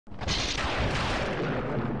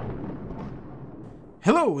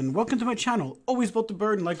Hello and welcome to my channel. Always built the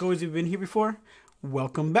bird, and like always, if you've been here before,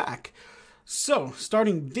 welcome back. So,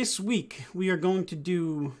 starting this week, we are going to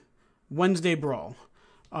do Wednesday Brawl.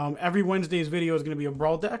 Every Wednesday's video is going to be a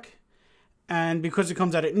Brawl deck. And because it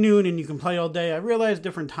comes out at noon and you can play all day, I realize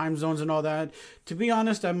different time zones and all that. To be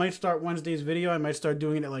honest, I might start Wednesday's video. I might start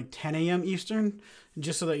doing it at like 10 a.m. Eastern,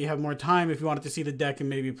 just so that you have more time if you wanted to see the deck and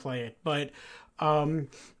maybe play it. But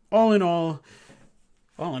all in all,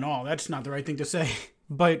 that's not the right thing to say.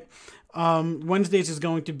 But Wednesdays is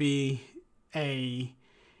going to be a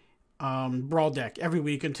Brawl deck every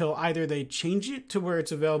week until either they change it to where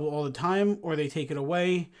it's available all the time or they take it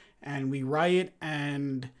away and we riot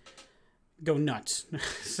and go nuts.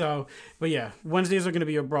 But yeah, Wednesdays are going to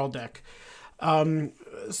be a Brawl deck.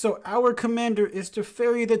 So our commander is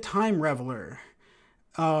Teferi the Time Raveler.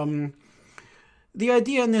 The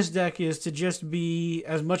idea in this deck is to just be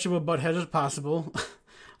as much of a butthead as possible.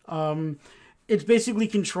 It's basically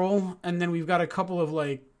control, and then we've got a couple of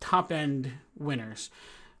like top-end winners.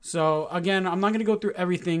 So again, I'm not going to go through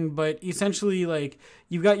everything, but essentially like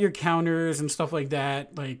you've got your counters and stuff like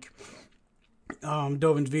that, like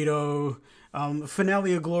Dovin's Veto.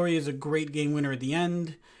 Finale of Glory is a great game winner at the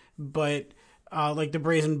end, but like the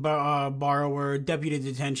Brazen Borrower, Deputy of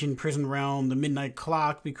Detention, Prison Realm, the Midnight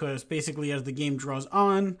Clock, because basically as the game draws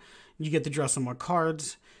on, you get to draw some more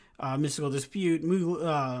cards. Mystical Dispute, Mu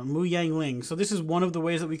Yanling. So this is one of the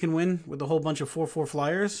ways that we can win with a whole bunch of 4/4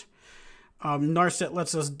 flyers. Narset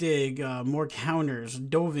lets us dig, more counters.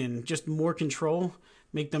 Dovin, just more control,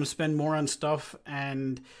 make them spend more on stuff,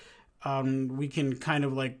 and we can kind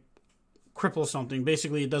of like cripple something.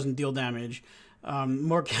 Basically, it doesn't deal damage.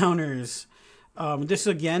 More counters. This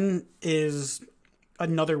again is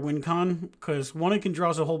another win con, because one, it can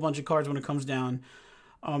draw us a whole bunch of cards when it comes down.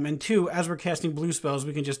 And two, as we're casting blue spells,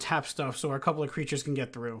 we can just tap stuff so our couple of creatures can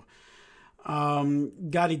get through.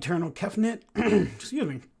 God-Eternal Kefnet. Excuse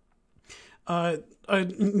me.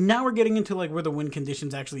 Now we're getting into like where the win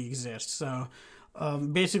conditions actually exist. So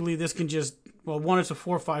basically this can just, well, one, it's a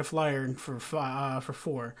 4/5 flyer for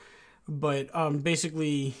 4. But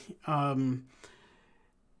basically, well,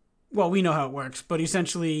 we know how it works. But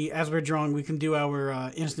essentially, as we're drawing, we can do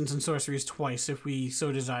our instants and sorceries twice if we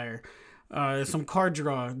so desire. Some card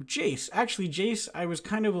draw. Jace. Actually, Jace, I was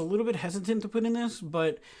kind of a little bit hesitant to put in this,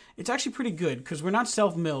 but it's actually pretty good because we're not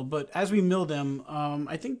self-milled, but as we mill them,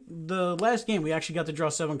 I think the last game we actually got to draw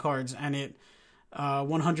 7 cards, and it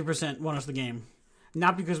 100% won us the game.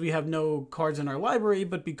 Not because we have no cards in our library,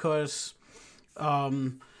 but because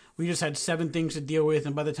we just had 7 things to deal with,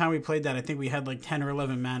 and by the time we played that, I think we had like 10 or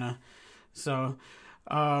 11 mana. So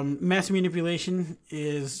mass manipulation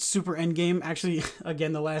is super endgame. Actually,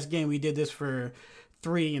 again, the last game we did this for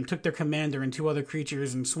 3 and took their commander and 2 other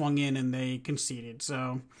creatures and swung in and they conceded.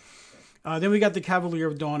 So then we got the Cavalier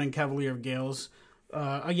of Dawn and Cavalier of Gales.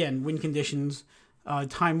 Again, win conditions.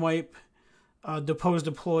 Time wipe. Depose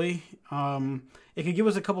deploy. It could give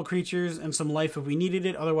us a couple creatures and some life if we needed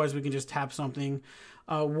it. Otherwise, we can just tap something.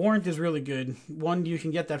 Warrant is really good. One, you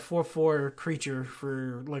can get that 4/4 creature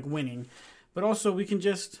for like winning. But also, we can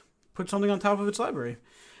just put something on top of its library.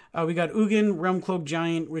 We got Ugin, Realm-Cloaked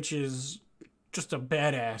Giant, which is just a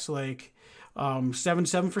badass. Like,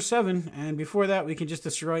 7/7 for 7. And before that, we can just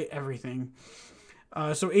destroy everything.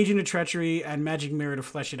 So, Agent of Treachery and Magic Mirror to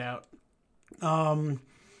flesh it out.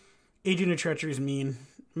 Agent of Treachery is mean.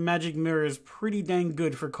 Magic Mirror is pretty dang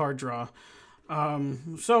good for card draw.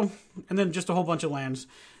 And then just a whole bunch of lands.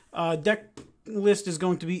 Deck list is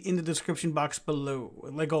going to be in the description box below,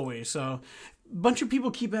 like always. So a bunch of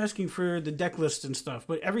people keep asking for the deck list and stuff,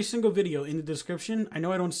 but every single video in the description, I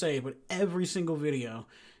know I don't say it, but every single video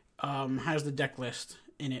has the deck list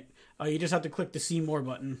in it. You just have to click the see more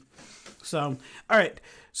button. So all right,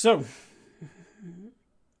 so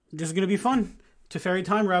this is gonna be fun. Teferi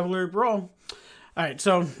Time Raveler Brawl. All right,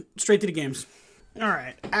 so straight to the games. All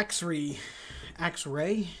right, Axray.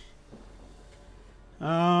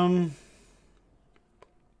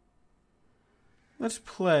 Let's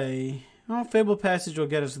play. Oh, Fable Passage will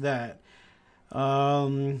get us that. Oh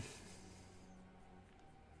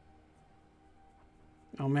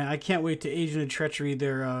man, I can't wait to Agent of Treachery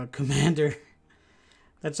their commander.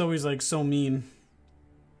 That's always like so mean.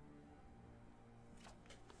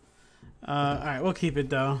 Alright, we'll keep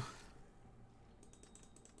it though.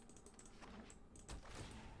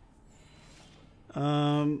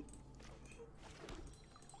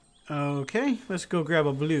 Okay, let's go grab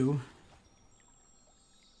a blue.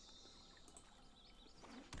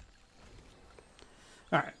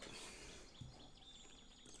 Alright.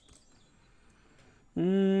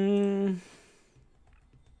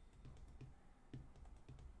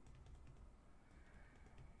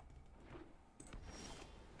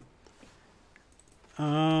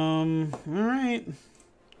 Alright.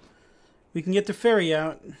 We can get the Teferi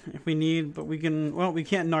out if we need, but we can... Well, we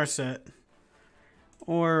can't Narset.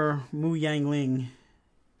 Or Mu Yanling.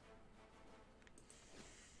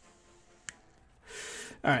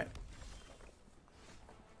 Alright.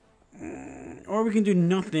 Or we can do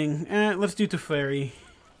nothing. Let's do Teferi.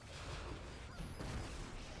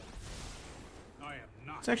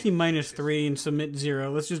 It's actually -3 and submit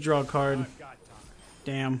 0. Let's just draw a card.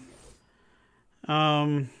 Damn.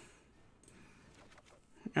 Alright.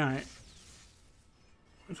 I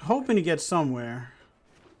was hoping to get somewhere.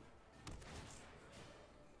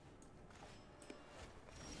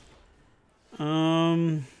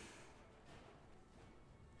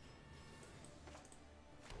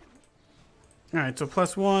 Alright, so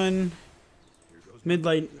 +1.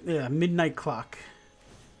 Midnight clock.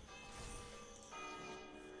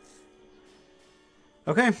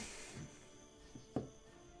 Okay.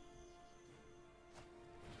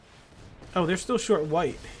 Oh, they're still short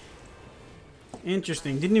white.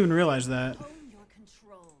 Interesting. Didn't even realize that.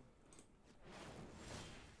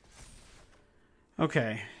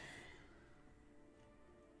 Okay.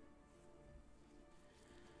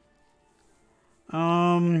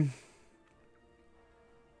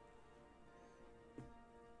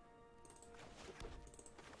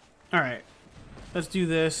 Alright. Let's do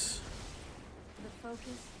this. The focus,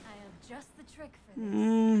 I have just the trick for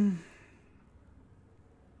this.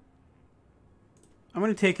 I'm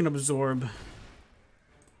gonna take an absorb.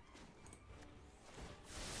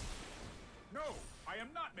 No, I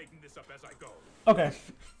am not making this up as I go. Okay.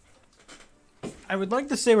 I would like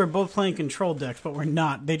to say we're both playing control decks, but we're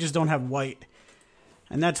not. They just don't have white.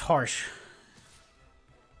 And that's harsh.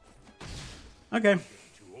 Okay. Too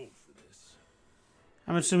old for this.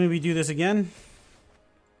 I'm assuming we do this again.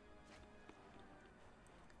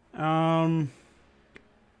 I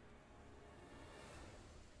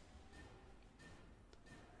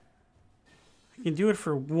can do it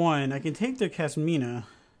for 1. I can take their Casmina.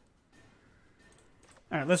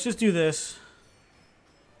 Alright, let's just do this.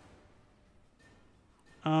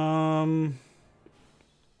 Alright,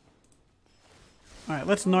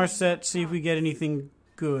 let's Narset, see if we get anything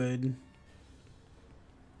good.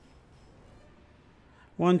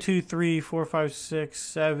 1, 2, 3, 4, 5, 6,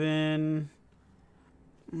 7.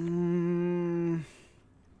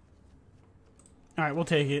 Alright, we'll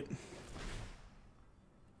take it.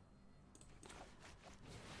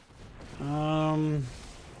 Many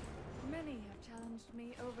have challenged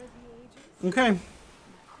me over the ages. Okay.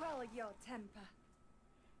 Quell your temper.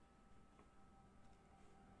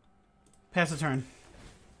 Pass the turn.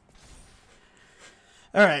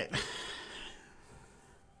 Alright.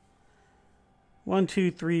 1,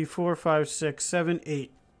 2, 3, 4, 5, 6, 7,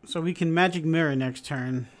 8. So we can Magic Mirror next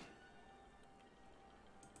turn.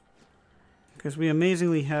 Because we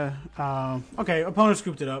amazingly have... okay, opponent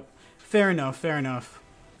scooped it up. Fair enough, fair enough.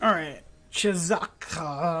 Alright.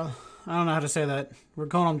 Chazaka. I don't know how to say that. We're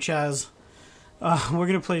calling him Chaz. We're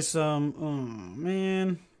going to play some... Oh,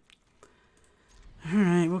 man.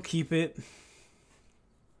 Alright, we'll keep it.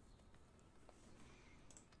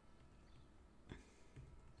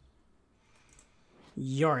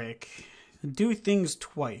 Yorick. Do things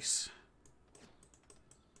twice.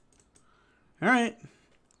 Alright.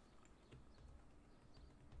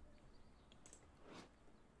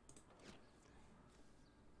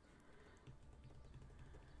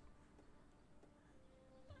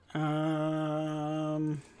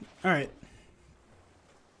 Alright.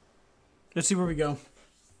 Let's see where we go.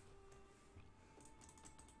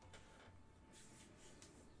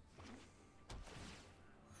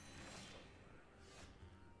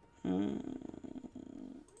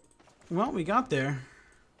 Well, we got there.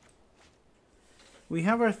 We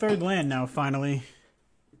have our third land now, finally.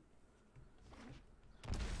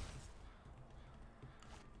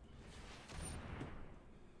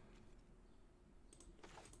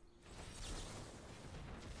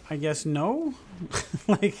 I guess no?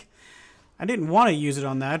 Like, I didn't want to use it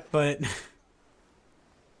on that, but...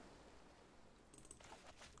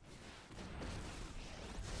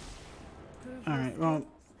 Alright, well...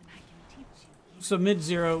 Submit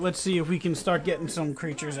 0. Let's see if we can start getting some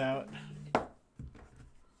creatures out.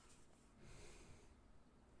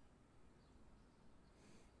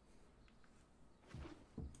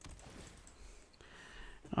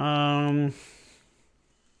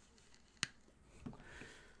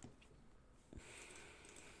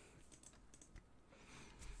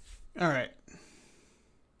 All right.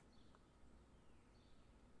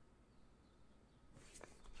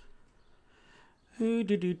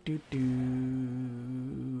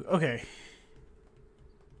 Okay.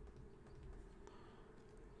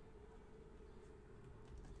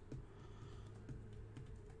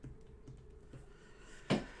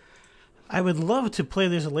 I would love to play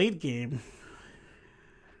this late game.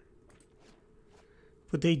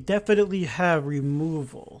 But they definitely have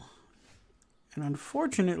removal. And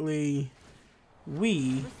unfortunately,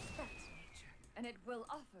 we and it will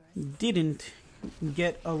offer didn't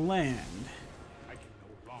get a land. I can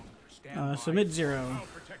no longer stand Submit 0. I'll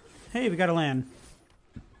protect you. Hey, we got a land.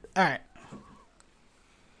 Alright.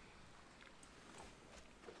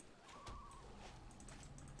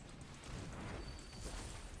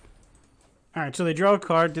 Alright, so they draw a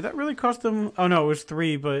card. Did that really cost them? Oh no, it was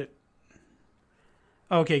 3, but...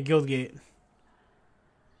 Okay, Guildgate.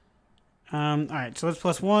 Alright, so let's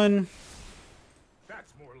 +1.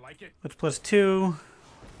 That's more like it. Let's +2.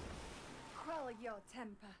 quell your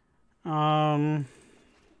temper.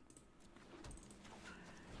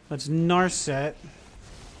 Let's Narset. The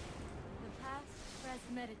past, press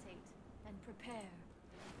meditate and prepare.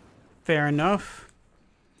 Fair enough.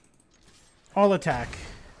 All attack.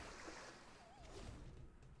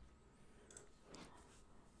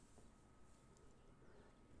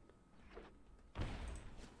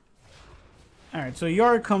 Alright, so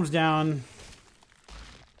Yard comes down.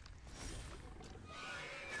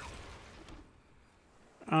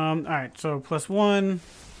 Alright, so +1.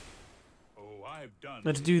 Oh, I've done.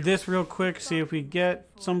 Let's do this real quick, see if we get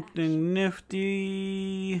something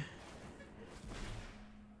nifty.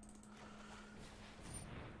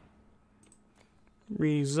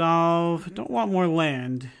 Resolve. Don't want more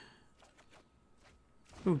land.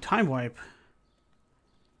 Ooh, time wipe.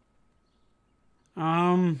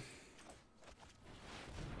 I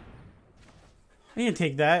can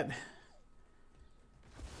take that.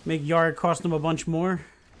 Make Yard cost them a bunch more.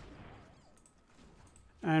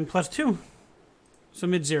 And +2. So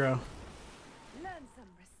mid-0. Learn some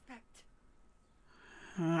respect.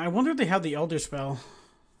 I wonder if they have the Elder Spell.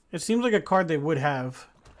 It seems like a card they would have.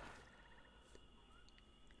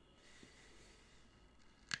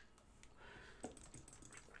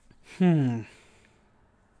 You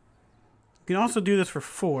can also do this for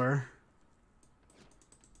 4.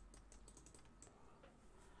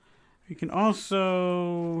 You can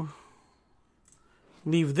also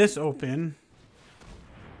leave this open.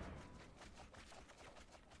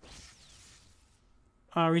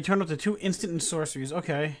 Return up to 2 instant and sorceries.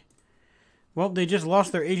 Okay. Well, they just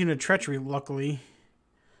lost their Agent of Treachery, luckily.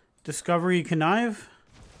 Discovery Connive?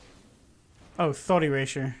 Oh, Thought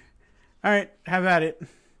Erasure. Alright, have at it.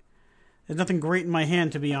 There's nothing great in my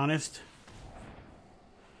hand, to be honest.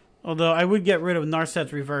 Although, I would get rid of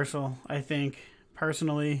Narset's Reversal, I think,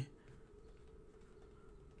 personally.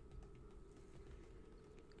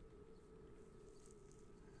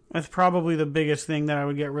 That's probably the biggest thing that I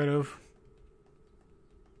would get rid of.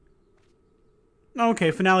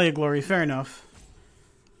 Okay, Finale of Glory, fair enough.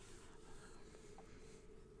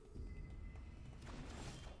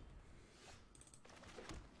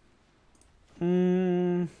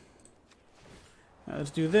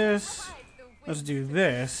 Let's do this. Let's do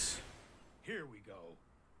this. Here we go.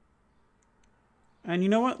 And you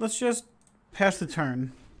know what? Let's just pass the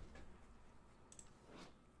turn.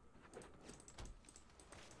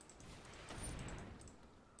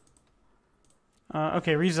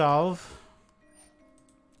 Okay, resolve.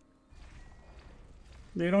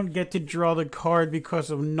 They don't get to draw the card because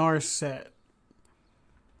of Narset.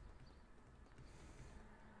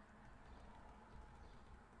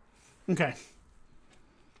 Okay.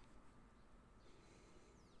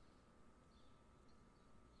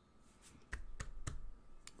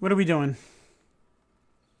 What are we doing?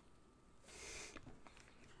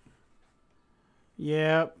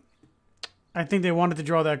 Yeah. I think they wanted to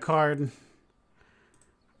draw that card.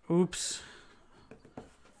 Oops.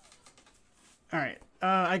 Alright.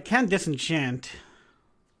 I can disenchant.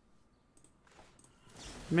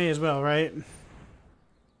 May as well, right?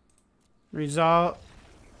 Resolve.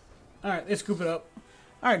 Alright, let's scoop it up.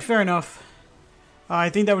 Alright, fair enough. I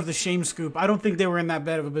think that was the shame scoop. I don't think they were in that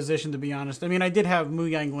bad of a position, to be honest. I mean, I did have Mu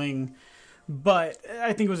Yanling, but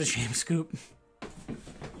I think it was a shame scoop.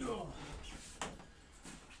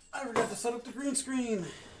 I forgot to set up the green screen.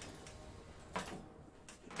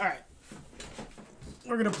 Alright.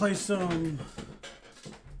 We're going to play some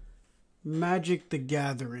Magic the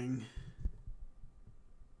Gathering.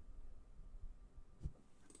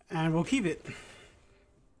 And we'll keep it.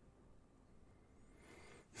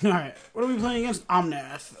 Alright, what are we playing against?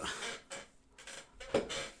 Omnath.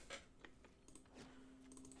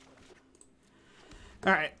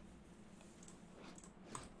 Alright.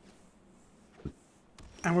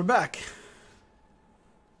 And we're back.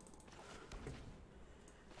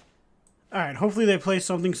 Alright, hopefully they play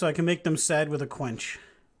something so I can make them sad with a quench.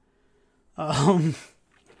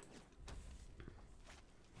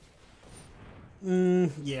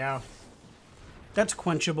 Yeah. That's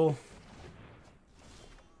quenchable.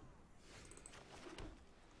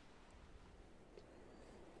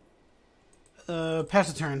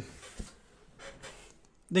 Pass the turn.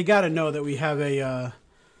 They gotta know that we have a,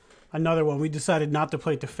 another one. We decided not to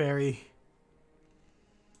play Teferi.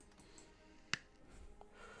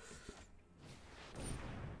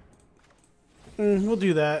 We'll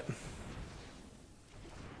do that.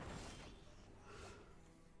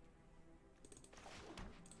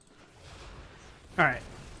 Alright.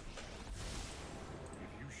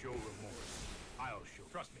 If you show remorse, I'll show.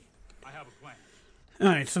 Trust me, I have a plan.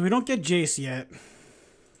 Alright, so we don't get Jace yet.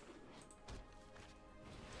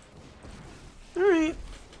 Alright.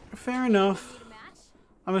 Fair enough.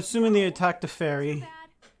 I'm assuming they attacked the fairy.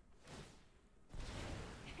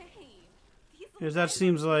 Because that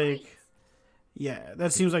seems like... Yeah,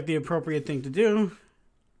 that seems like the appropriate thing to do.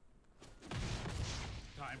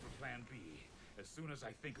 Time for plan B, as soon as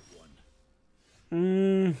I think of one.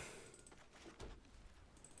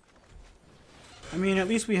 I mean, at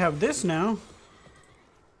least we have this now.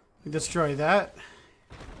 We destroy that.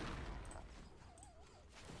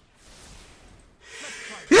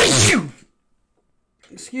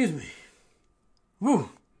 Excuse me. Woo.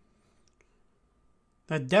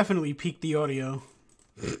 That definitely peaked the audio.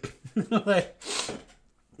 Like,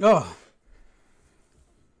 oh.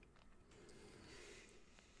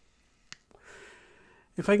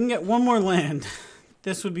 If I can get one more land,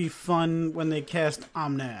 this would be fun when they cast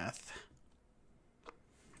Omnath.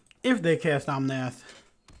 If they cast Omnath.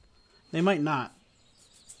 They might not.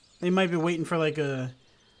 They might be waiting for like a...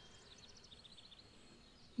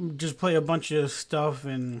 Just play a bunch of stuff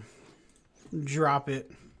and drop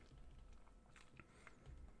it.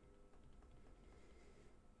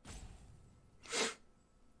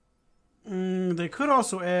 They could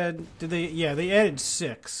also add... Did they? Yeah, they added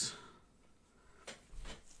 6.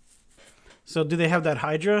 So do they have that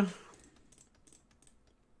Hydra?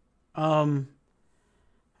 I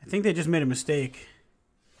think they just made a mistake.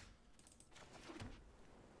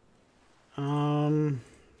 Alright,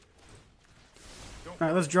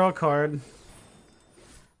 let's draw a card.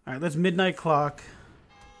 Alright, let's Midnight Clock.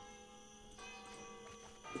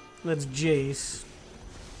 Let's Jace.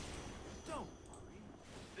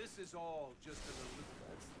 All just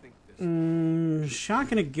a little.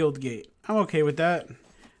 Shocking a Guildgate. I'm okay with that.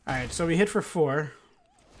 Alright, so we hit for 4.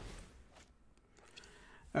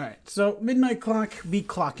 Alright, so Midnight Clock be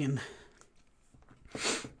clocking.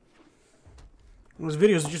 Those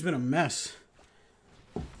videos have just been a mess.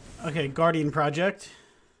 Okay, Guardian Project.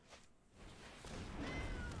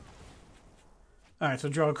 Alright, so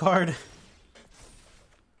draw a card.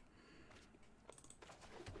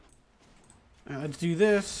 Alright, let's do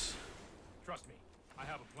this. Trust me, I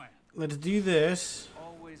have a plan. Let's do this.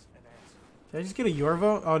 Always an answer. Did I just get a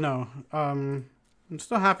Yorvo? Oh no. I'm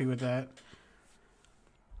still happy with that.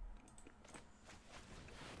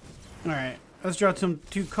 Alright, let's draw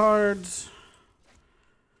 2 cards.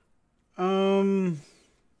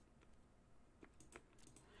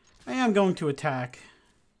 I am going to attack.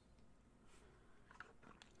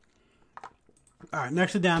 Alright,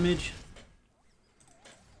 next to damage.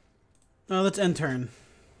 Let's end turn.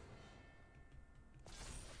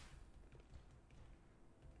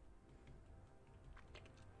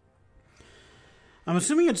 I'm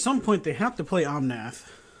assuming at some point they have to play Omnath.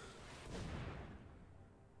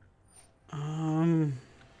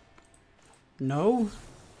 No?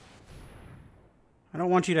 I don't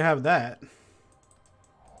want you to have that.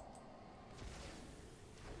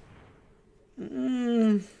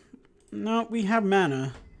 No, we have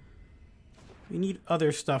mana. We need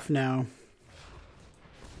other stuff now.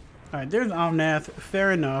 Alright, there's Omnath.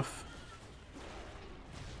 Fair enough.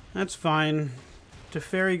 That's fine.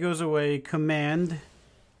 Teferi goes away. Command.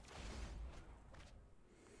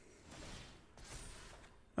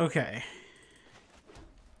 Okay.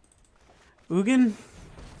 Ugin?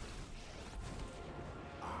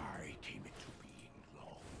 I came into being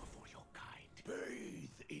long before your kind. Bathe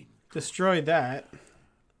in. Destroy that.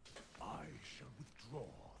 I shall withdraw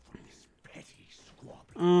from this petty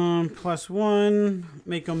squabbling. +1.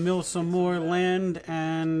 Make them mill some more land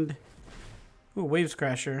and... Ooh, Waves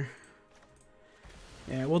Crasher.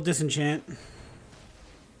 Yeah, we'll disenchant.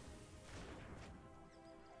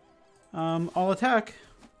 I'll attack.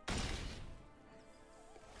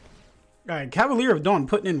 Alright, Cavalier of Dawn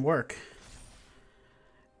putting in work.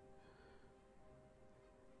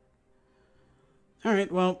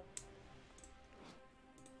 Alright, well...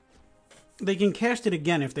 They can cast it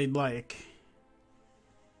again if they'd like.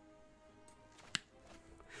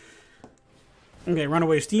 Okay,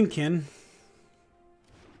 Runaway Steamkin.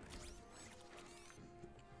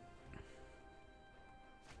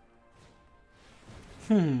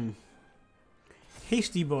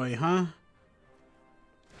 Hasty boy, huh?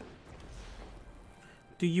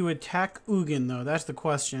 Do you attack Ugin, though? That's the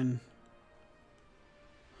question.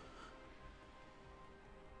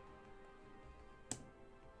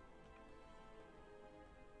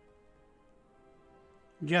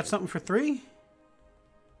 You got something for 3?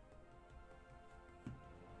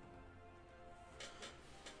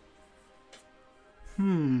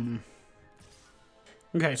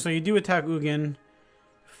 Okay, so you do attack Ugin.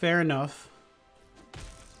 Fair enough.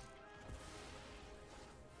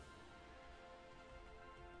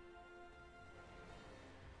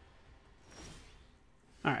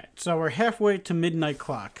 Alright, so we're halfway to midnight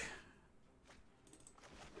clock.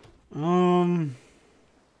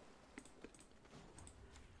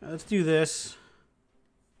 Let's do this.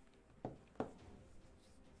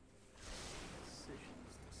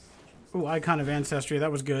 Ooh, Icon of Ancestry,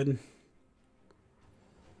 that was good.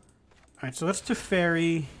 Alright, so let's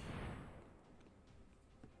Teferi.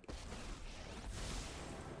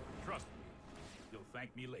 Trust me. You'll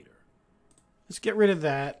thank me later. Let's get rid of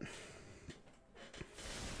that.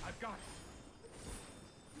 I've got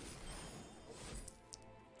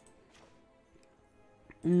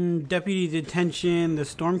it. Deputy of Detention, the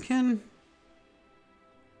Stormkin.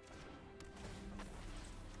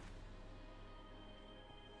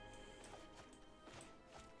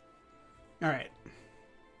 Alright.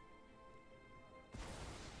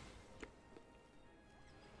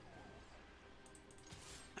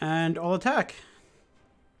 And I'll attack.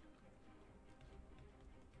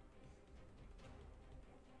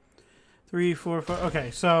 Three, four, five. Okay,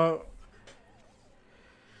 so.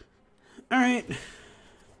 Alright.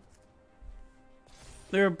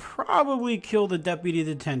 They'll probably kill the Deputy of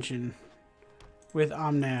Detention with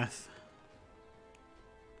Omnath.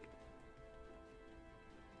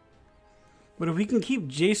 But if we can keep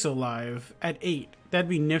Jace alive at 8, that'd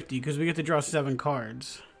be nifty because we get to draw 7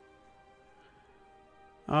 cards.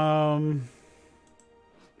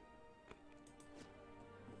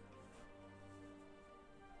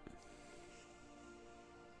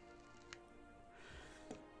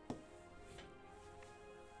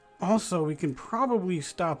 Also, we can probably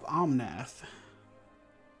stop Omnath.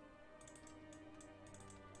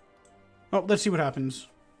 Oh, let's see what happens.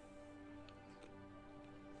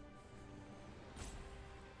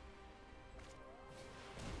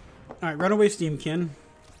 Alright, Runaway Steamkin.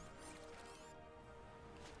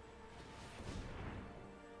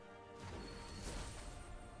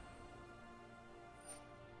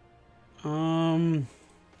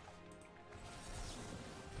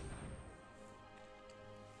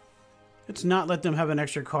 Let's not let them have an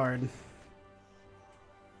extra card.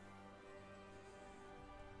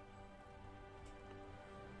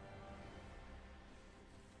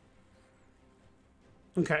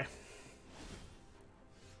 Okay.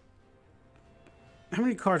 How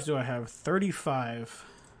many cards do I have? 35.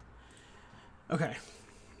 Okay.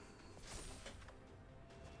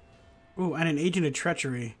 Ooh, and an Agent of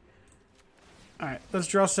Treachery. Alright, let's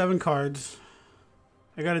draw 7 cards.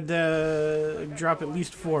 I gotta drop at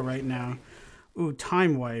least 4 right now. Ooh,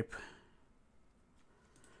 Time Wipe.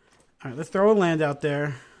 Alright, let's throw a land out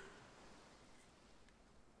there.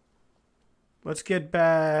 Let's get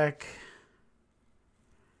back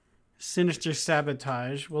Sinister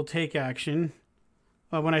Sabotage. We'll take action.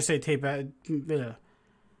 Well, when I say tape, put it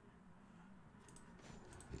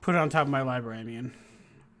on top of my library, I mean.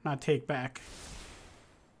 Not take back.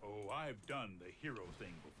 Oh, I've done the hero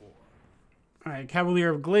thing before. Alright,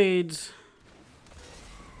 Cavalier of Gales.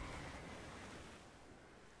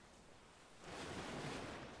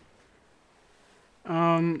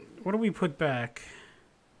 What do we put back?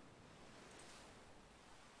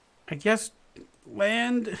 I guess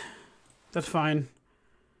land. That's fine.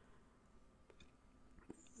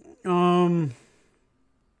 And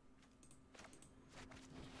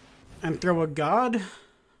throw a god.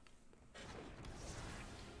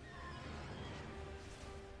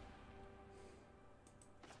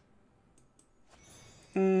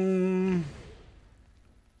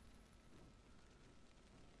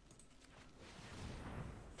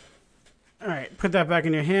 All right, put that back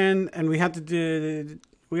in your hand, and we have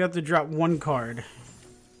to drop 1 card.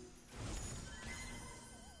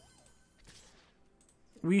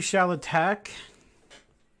 We shall attack.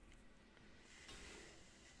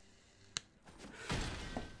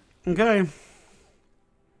 Okay.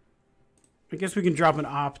 I guess we can drop an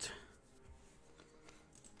opt.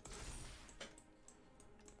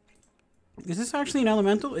 Is this actually an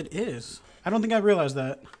elemental? It is. I don't think I realized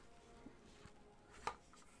that.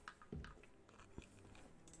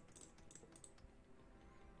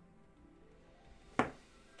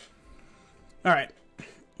 All right.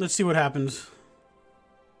 Let's see what happens.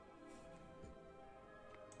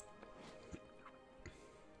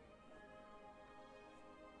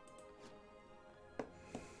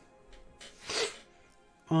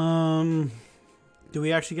 Do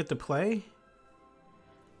we actually get to play?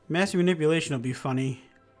 Massive Manipulation will be funny.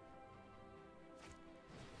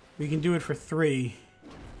 We can do it for 3.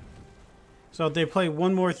 So if they play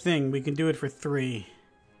one more thing, we can do it for 3.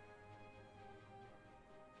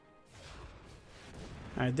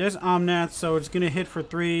 Alright, there's Omnath, so it's going to hit for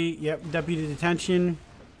 3. Yep, Deputy of Detention.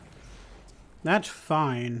 That's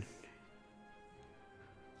fine.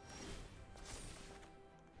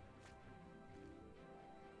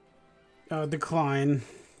 Decline.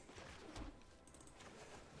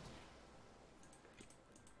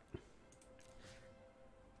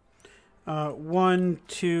 One,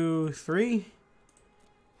 two, three.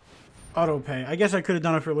 Auto pay. I guess I could have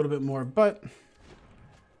done it for a little bit more, but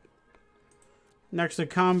next to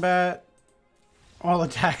combat, all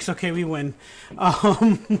attacks. Okay, we win.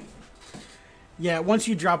 Yeah, once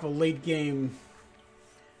you drop a late game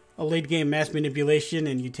mass manipulation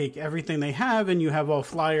and you take everything they have and you have all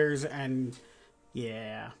flyers and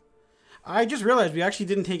yeah. I just realized we actually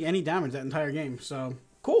didn't take any damage that entire game, so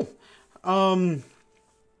cool.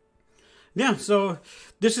 Yeah, so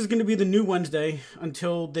this is going to be the new Wednesday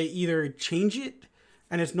until they either change it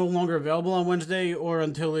and it's no longer available on Wednesday or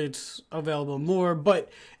until it's available more. But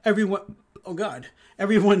every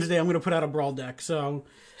Wednesday I'm going to put out a Brawl deck. So,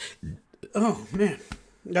 oh man,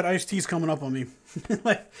 that iced tea's coming up on me.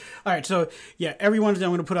 All right, so yeah, every Wednesday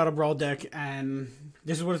I'm going to put out a Brawl deck and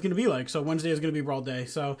this is what it's going to be like. So Wednesday is going to be Brawl Day.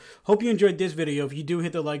 So hope you enjoyed this video. If you do,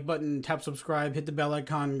 hit the like button, tap subscribe, hit the bell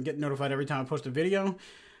icon, get notified every time I post a video.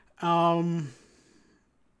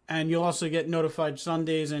 And you'll also get notified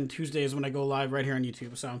Sundays and Tuesdays when I go live right here on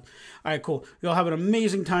YouTube. So, all right, cool. You'll have an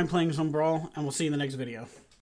amazing time playing some Brawl, and we'll see you in the next video.